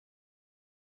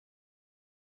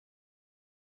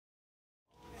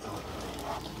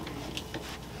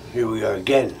Here we are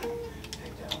again.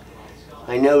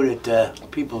 I know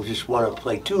that people just want to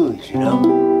play tunes, you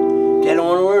know. They don't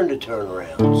want to learn the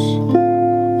turnarounds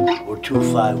or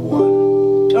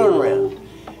 2-5-1. Turnaround.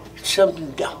 It's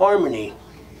something, the harmony.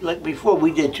 Like before,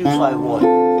 we did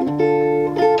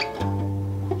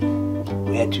 2-5-1.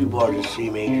 We had 2 bars of C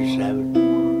major 7,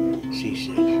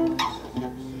 C6,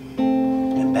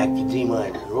 and back to D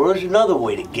minor. Or there's another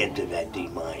way to get to that D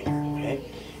minor. Okay,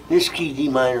 this key D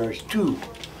minor is 2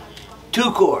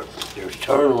 chords. There's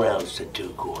turnarounds to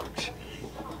 2 chords.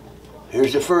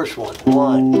 Here's the first one.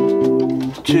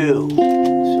 1, 2, 3,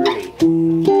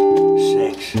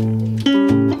 6,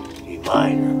 D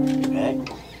minor. Okay.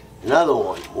 Another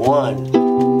one.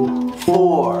 1,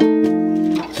 4,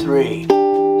 3,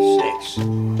 6.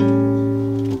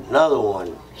 Another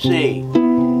one. C.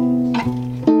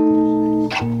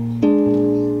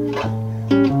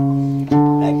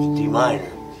 Back to D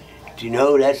minor. Do you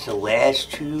know that's the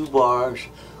last 2 bars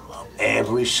of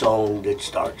every song that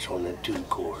starts on the 2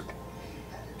 chord?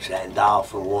 Sat Dial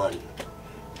for 1.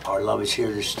 Our Love Is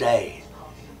Here to Stay.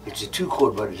 It's a 2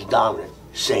 chord, but it's dominant.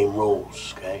 Same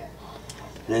rules, okay?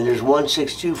 And then there's 1,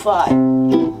 6, 2, 5.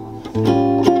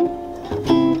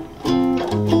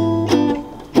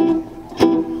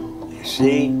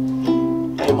 C,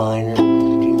 A minor,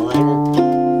 D minor.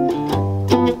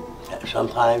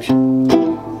 Sometimes 6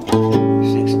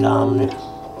 dominant,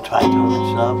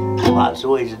 tritone sub. Lots of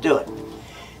ways to do it.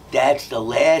 That's the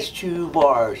last 2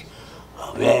 bars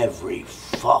of every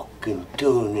fucking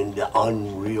tune in the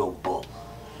Unreal book.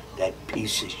 That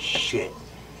piece of shit.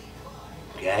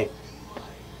 Okay?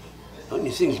 Don't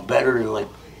you think it's better to like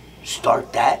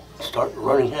start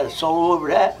running out of solo over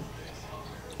that?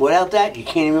 Without that, you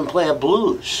can't even play a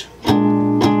blues.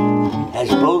 Has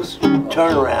both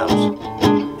turnarounds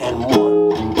and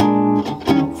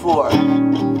 1, 4.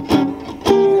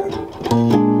 Here.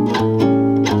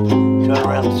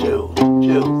 Turnaround 2,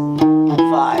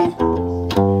 5.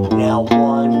 Now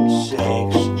 1, 6, 2.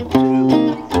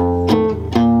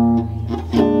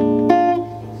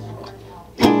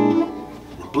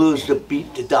 The blues to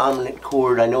beat the dominant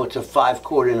chord. I know it's a 5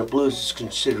 chord, and the blues is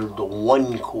considered the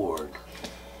 1 chord.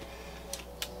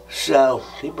 So,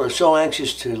 people are so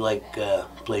anxious to like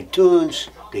play tunes,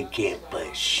 they can't play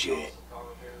shit,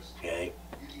 okay?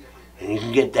 And you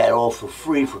can get that all for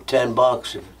free for 10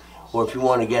 bucks, or if you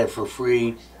want to get it for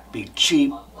free, be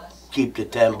cheap, keep the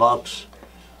 10 bucks.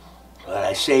 But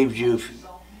I saved you, if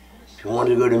you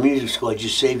wanted to go to music school, I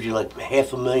just saved you like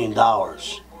 $500,000.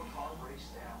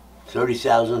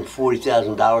 $30,000,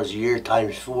 $40,000 a year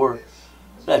times 4,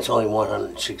 that's only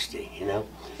 160, you know?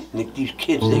 And these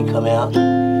kids, they come out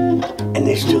and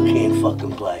they still can't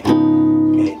fucking play.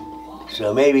 Okay,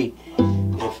 so maybe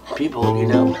if people, you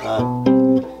know,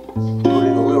 put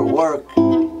in a little work,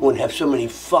 wouldn't have so many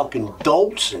fucking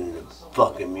dolts in the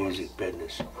fucking music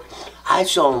business. I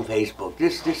saw on Facebook.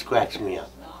 This cracks me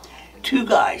up. 2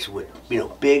 guys with, you know,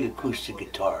 big acoustic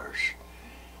guitars.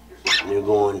 And they're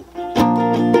going.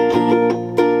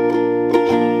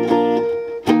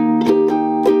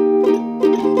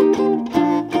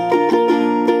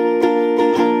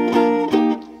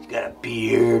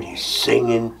 He's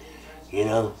singing, you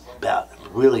know, about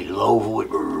really low voice.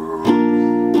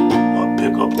 My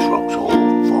pickup truck's all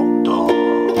fucked up.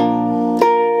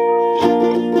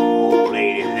 Oh,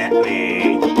 lady, let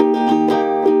me.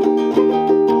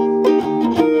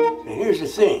 And here's the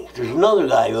thing. There's another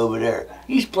guy over there.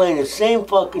 He's playing the same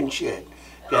fucking shit.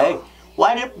 Okay?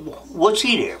 What's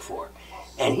he there for?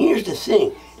 And here's the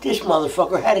thing. This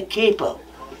motherfucker had a capo.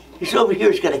 He's over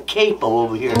here. He's got a capo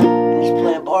over here, and he's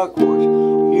playing bar chords.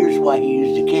 Here's why he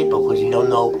used the capo, because he don't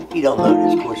know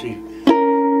this chord. So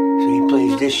he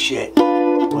plays this shit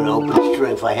with an open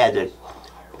string. If I had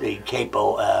the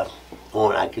capo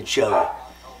on, I could show you.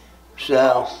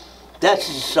 So that's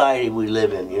the society we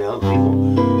live in, you know.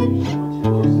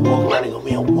 People walk around and go,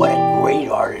 man, what a great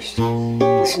artist.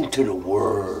 Listen to the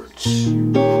words. You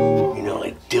know,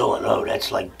 like Dylan. Oh,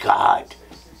 that's like God.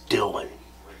 Dylan.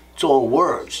 It's all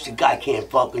words. The guy can't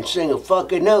fucking sing a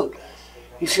fucking note.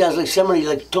 He sounds like somebody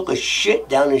like took a shit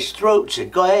down his throat and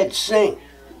said, go ahead, sing.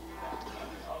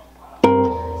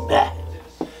 Nah.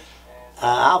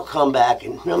 I'll come back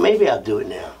and, no, maybe I'll do it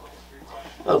now.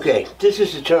 Okay, this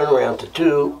is the turnaround to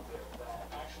 2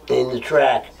 in the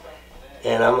track.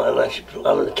 And I'm gonna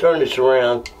turn this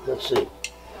around. Let's see.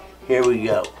 Here we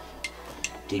go.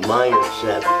 D minor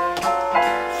 7.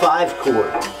 5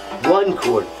 chord. 1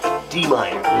 chord. D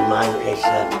minor. D minor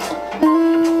A7.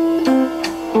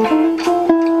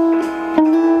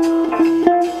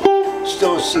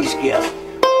 Still a C scale.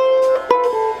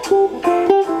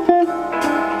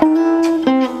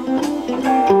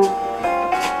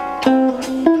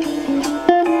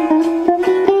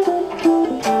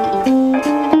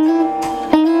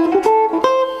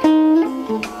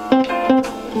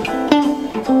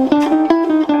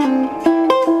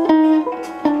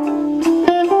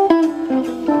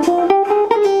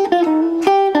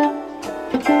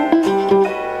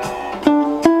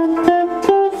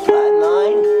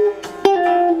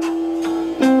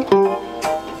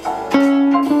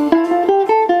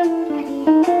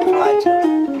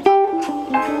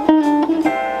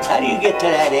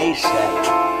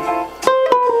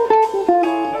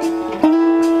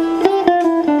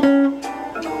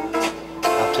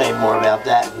 more about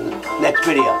that in the next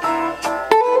video.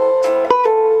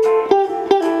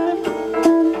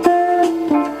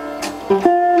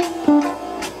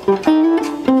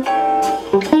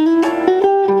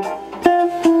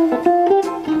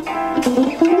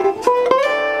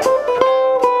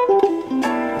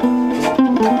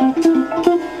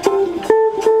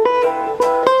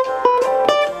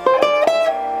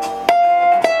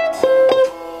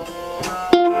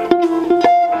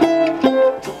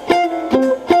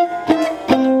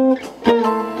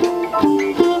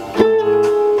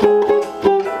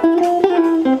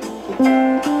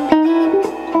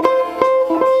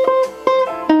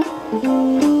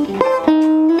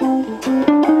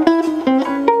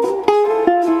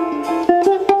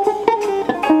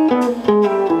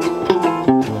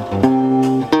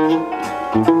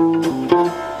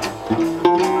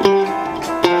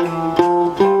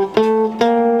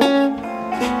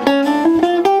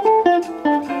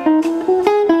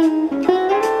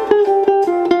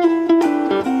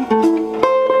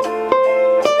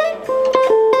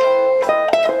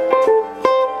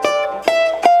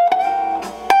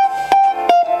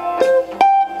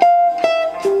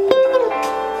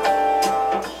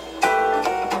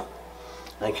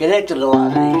 I connected a lot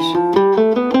of these.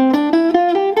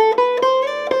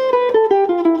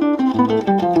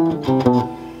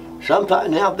 Sometimes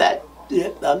now that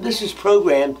this is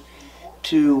programmed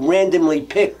to randomly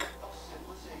pick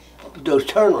those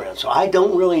turnarounds, so I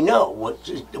don't really know what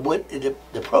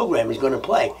the program is going to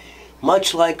play.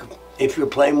 Much like if you're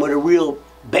playing with a real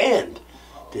band,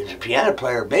 there's a piano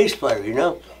player, a bass player. You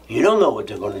know, you don't know what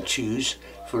they're going to choose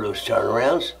for those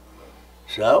turnarounds,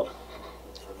 so.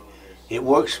 It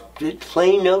works with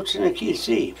plain notes in the key of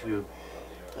C. If you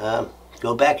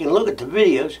go back and look at the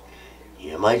videos,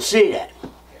 you might see that.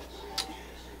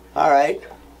 Alright.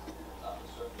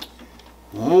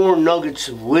 More nuggets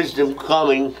of wisdom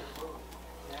coming.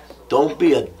 Don't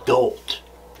be a dolt.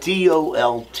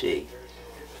 D-O-L-T.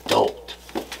 Dolt.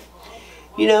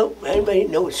 You know, anybody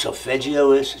know what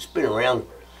solfeggio is? It's been around,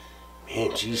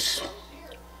 man, geez,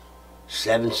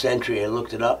 7th century. I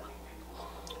looked it up.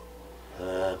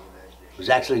 It was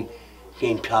actually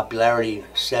gained popularity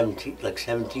like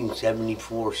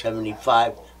 1774,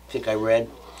 75, I think I read.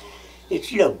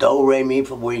 It's, you know, do, re, mi,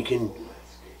 from where you can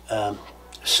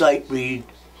sight read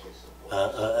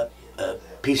a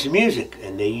piece of music.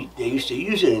 And they used to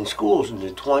use it in schools in the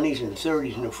 20s and the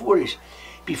 30s and the 40s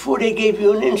before they gave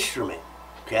you an instrument,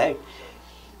 okay?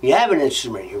 You have an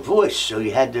instrument, your voice, so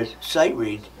you had to sight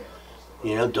read,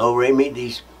 you know, do, re, mi,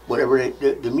 these, whatever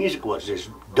the music was. There's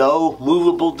do,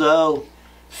 movable do,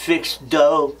 fixed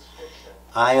do.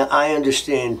 I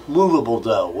understand movable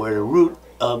do, where the root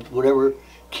of whatever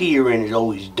key you're in is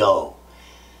always do.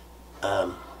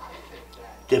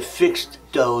 The fixed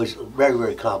do is very,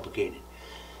 very complicated.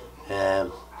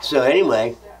 So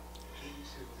anyway,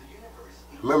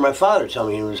 I remember my father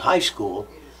telling me in his high school,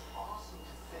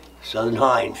 Southern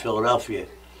High in Philadelphia,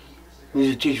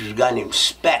 music teacher was a guy named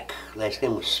Speck. Last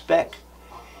name was Speck.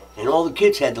 And all the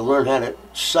kids had to learn how to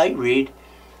sight read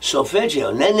solfeggio,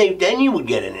 and then you would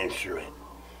get an instrument.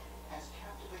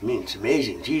 I mean, it's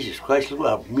amazing. Jesus Christ, look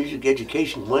how music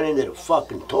education went into the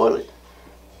fucking toilet.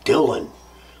 Dylan,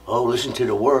 oh, listen to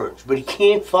the words, but he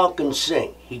can't fucking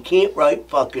sing. He can't write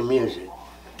fucking music.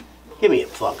 Give me a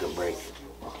fucking break.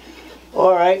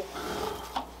 All right.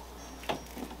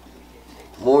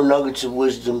 More nuggets of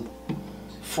wisdom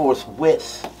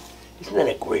forthwith. Isn't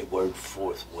that a great word,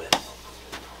 forthwith?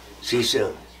 See you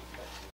soon.